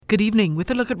Good evening. With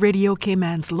a look at Radio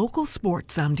Cayman's local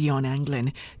sports, I'm Dion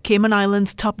Anglin. Cayman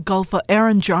Islands top golfer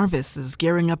Aaron Jarvis is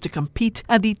gearing up to compete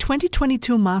at the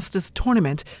 2022 Masters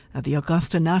Tournament at the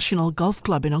Augusta National Golf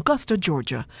Club in Augusta,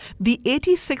 Georgia. The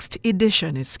 86th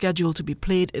edition is scheduled to be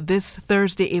played this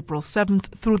Thursday, April 7th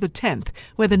through the 10th,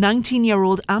 where the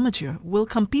 19-year-old amateur will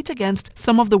compete against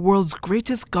some of the world's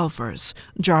greatest golfers.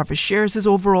 Jarvis shares his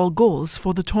overall goals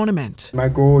for the tournament. My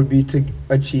goal would be to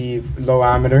achieve low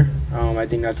amateur. I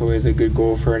think that's always a good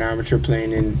goal for an amateur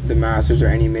playing in the Masters or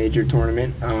any major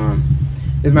tournament.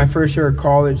 It's my first year of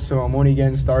college, so I'm only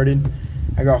getting started.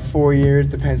 I got 4 years,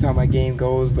 depends how my game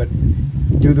goes, but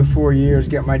do the 4 years,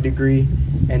 get my degree,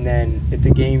 and then if the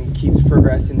game keeps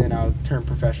progressing, then I'll turn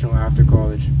professional after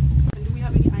college. And do we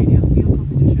have any idea of who your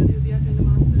competition is yet in the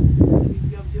Masters? Do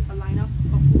you have a lineup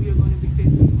of who you're going to be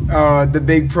facing? The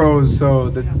big pros,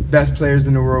 so the best players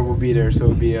in the world will be there, so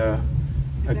it'll be a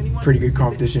pretty good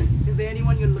competition. Is there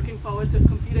anyone you're looking forward to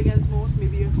compete against most?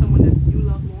 Maybe you have someone that you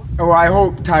love most? Oh, I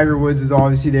hope Tiger Woods is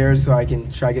obviously there so I can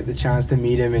try to get the chance to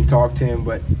meet him and talk to him.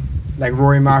 But like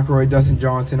Rory McIlroy, Dustin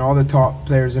Johnson, all the top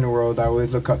players in the world I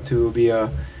always look up to. It will be a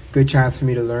good chance for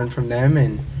me to learn from them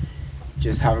and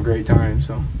just have a great time.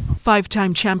 So.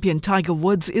 Five-time champion Tiger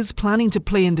Woods is planning to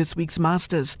play in this week's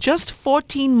Masters. Just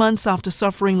 14 months after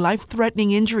suffering life-threatening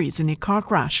injuries in a car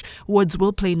crash, Woods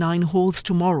will play 9 holes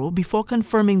tomorrow before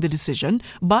confirming the decision.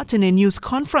 But in a news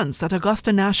conference at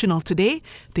Augusta National today,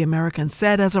 the American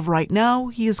said as of right now,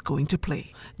 he is going to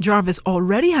play. Jarvis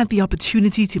already had the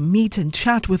opportunity to meet and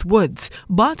chat with Woods,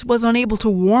 but was unable to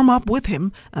warm up with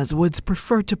him as Woods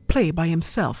preferred to play by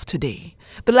himself today.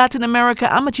 The Latin America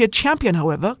amateur champion,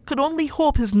 however, could only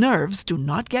hope his nerves do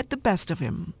not get the best of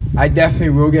him. I definitely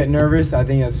will get nervous. I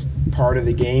think that's part of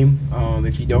the game.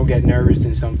 If you don't get nervous,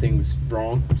 then something's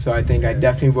wrong. So I think I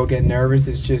definitely will get nervous.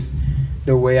 It's just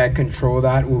the way I control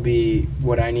that will be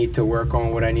what I need to work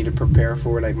on, what I need to prepare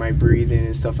for, like my breathing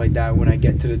and stuff like that when I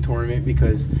get to the tournament,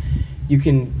 because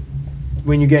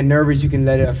when you get nervous, you can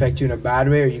let it affect you in a bad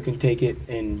way, or you can take it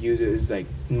and use it as like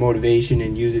motivation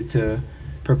and use it to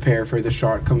prepare for the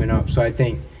shot coming up. So I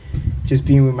think just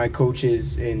being with my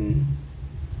coaches and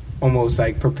almost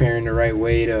like preparing the right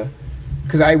way to,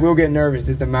 because I will get nervous.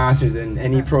 It's the Masters and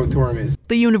any pro tournaments.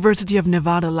 The University of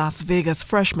Nevada, Las Vegas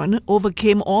freshman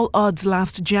overcame all odds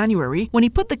last January when he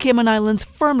put the Cayman Islands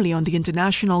firmly on the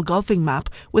international golfing map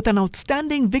with an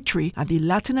outstanding victory at the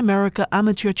Latin America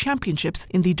Amateur Championships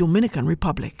in the Dominican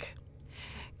Republic.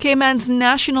 Cayman's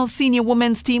national senior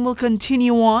women's team will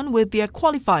continue on with their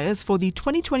qualifiers for the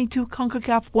 2022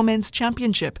 CONCACAF Women's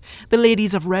Championship. The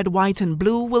ladies of red, white and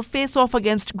blue will face off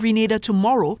against Grenada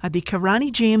tomorrow at the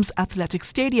Karani James Athletic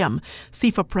Stadium.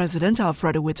 CIFA President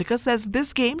Alfredo Whitaker says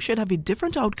this game should have a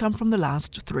different outcome from the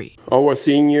last 3. Our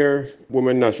senior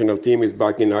women national team is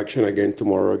back in action again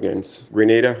tomorrow against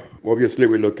Grenada. Obviously,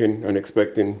 we're looking and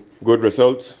expecting good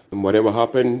results. And whatever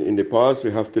happened in the past, we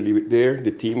have to leave it there.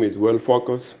 The team is well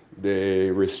focused.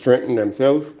 They strengthened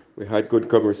themselves. We had good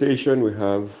conversation. We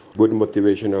have good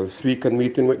motivational speak and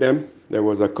meeting with them. There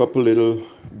was a couple little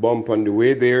bump on the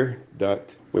way there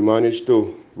that we managed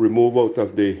to remove out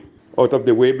of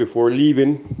the way before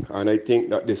leaving. And I think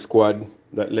that the squad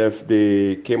that left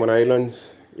the Cayman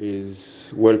Islands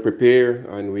is well prepared,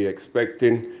 and we're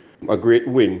expecting a great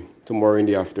win tomorrow in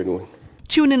the afternoon.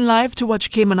 Tune in live to watch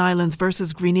Cayman Islands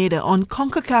versus Grenada on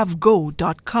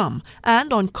CONCACAFGO.com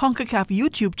and on CONCACAF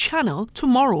YouTube channel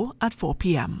tomorrow at 4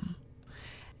 p.m.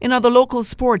 In other local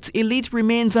sports, Elite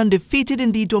remains undefeated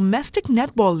in the Domestic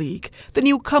Netball League. The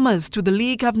newcomers to the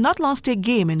league have not lost a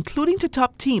game, including to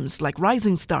top teams like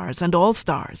Rising Stars and All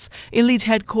Stars. Elite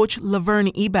head coach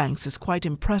Laverne Ebanks is quite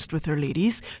impressed with her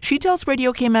ladies. She tells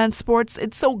Radio Cayman Sports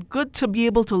it's so good to be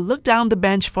able to look down the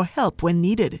bench for help when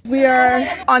needed. We are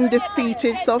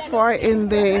undefeated so far in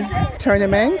the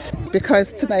tournament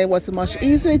because tonight was a much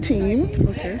easier team.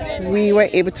 Okay. We were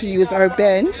able to use our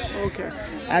bench. Okay.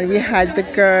 And we had the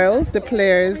girls, the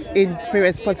players in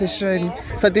various positions.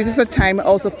 So this is a time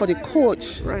also for the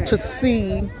coach to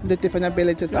see the different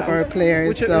abilities of our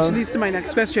players. Which leads to my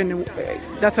next question.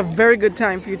 That's a very good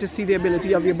time for you to see the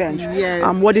ability of your bench.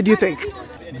 Yes. What did you think?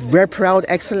 We're proud,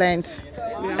 excellent.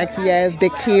 Yeah, they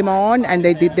came on and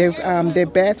they did their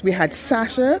best. We had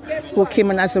Sasha, who came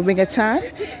on as a wing attack.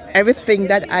 Everything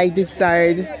that I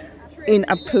desired in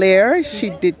a player, she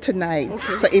did tonight.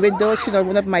 Okay. So even though she's not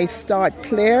one of my start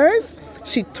players,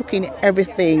 She took in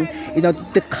everything,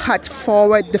 the cut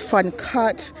forward, the front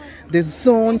cut, the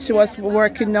zone she was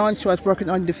working on. She was working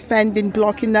on defending,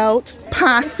 blocking out,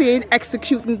 passing,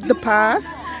 executing the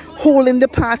pass, holding the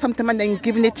pass sometimes and then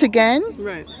giving it again.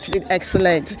 Right. She did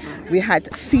excellent. We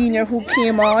had senior who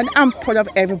came on. I'm proud of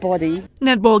everybody.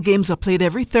 Netball games are played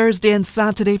every Thursday and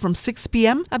Saturday from 6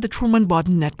 p.m. at the Truman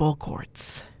Bodden Netball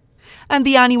Courts. And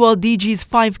the annual DG's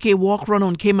 5K walk run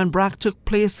on Cayman Brac took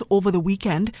place over the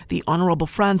weekend. The Honorable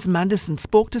Franz Mandison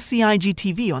spoke to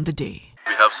CIG-TV on the day.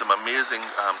 We have some amazing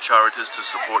charities to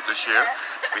support this year.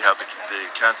 We have the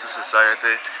Cancer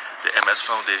Society, the MS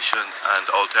Foundation, and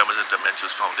Alzheimer's and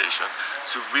Dementia's Foundation.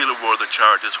 So really were the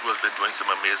charities who have been doing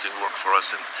some amazing work for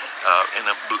us in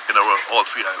our all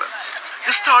three islands.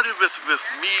 This started with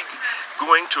me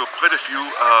going to quite a few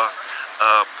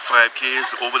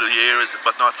 5Ks over the years,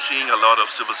 but not seeing a lot of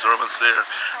civil servants there.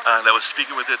 And I was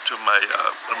speaking with it to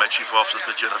my chief officer,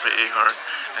 Jennifer Ahern,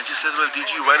 and she said, well,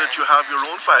 DG, why don't you have your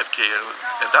own 5K?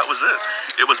 And that was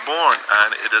it. It was born,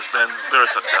 and it has been very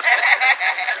successful.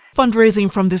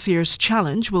 Fundraising from this year's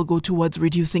challenge will go towards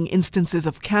reducing instances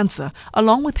of cancer,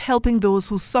 along with helping those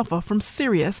who suffer from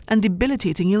serious and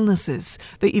debilitating illnesses.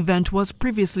 The event was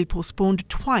previously postponed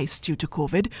twice due to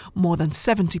COVID. More than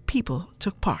 70 people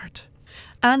took part.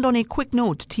 And on a quick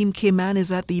note, Team Cayman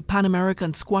is at the Pan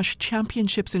American Squash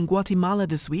Championships in Guatemala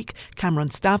this week.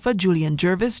 Cameron Stafford, Julian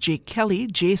Jervis, Jake Kelly,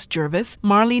 Jace Jervis,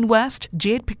 Marlene West,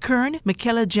 Jade Pickern,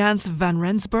 Michaela Jans van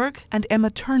Rensburg, and Emma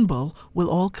Turnbull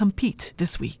will all compete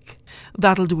this week.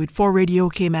 That'll do it for Radio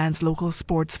Cayman's local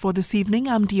sports for this evening.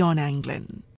 I'm Dion Anglin.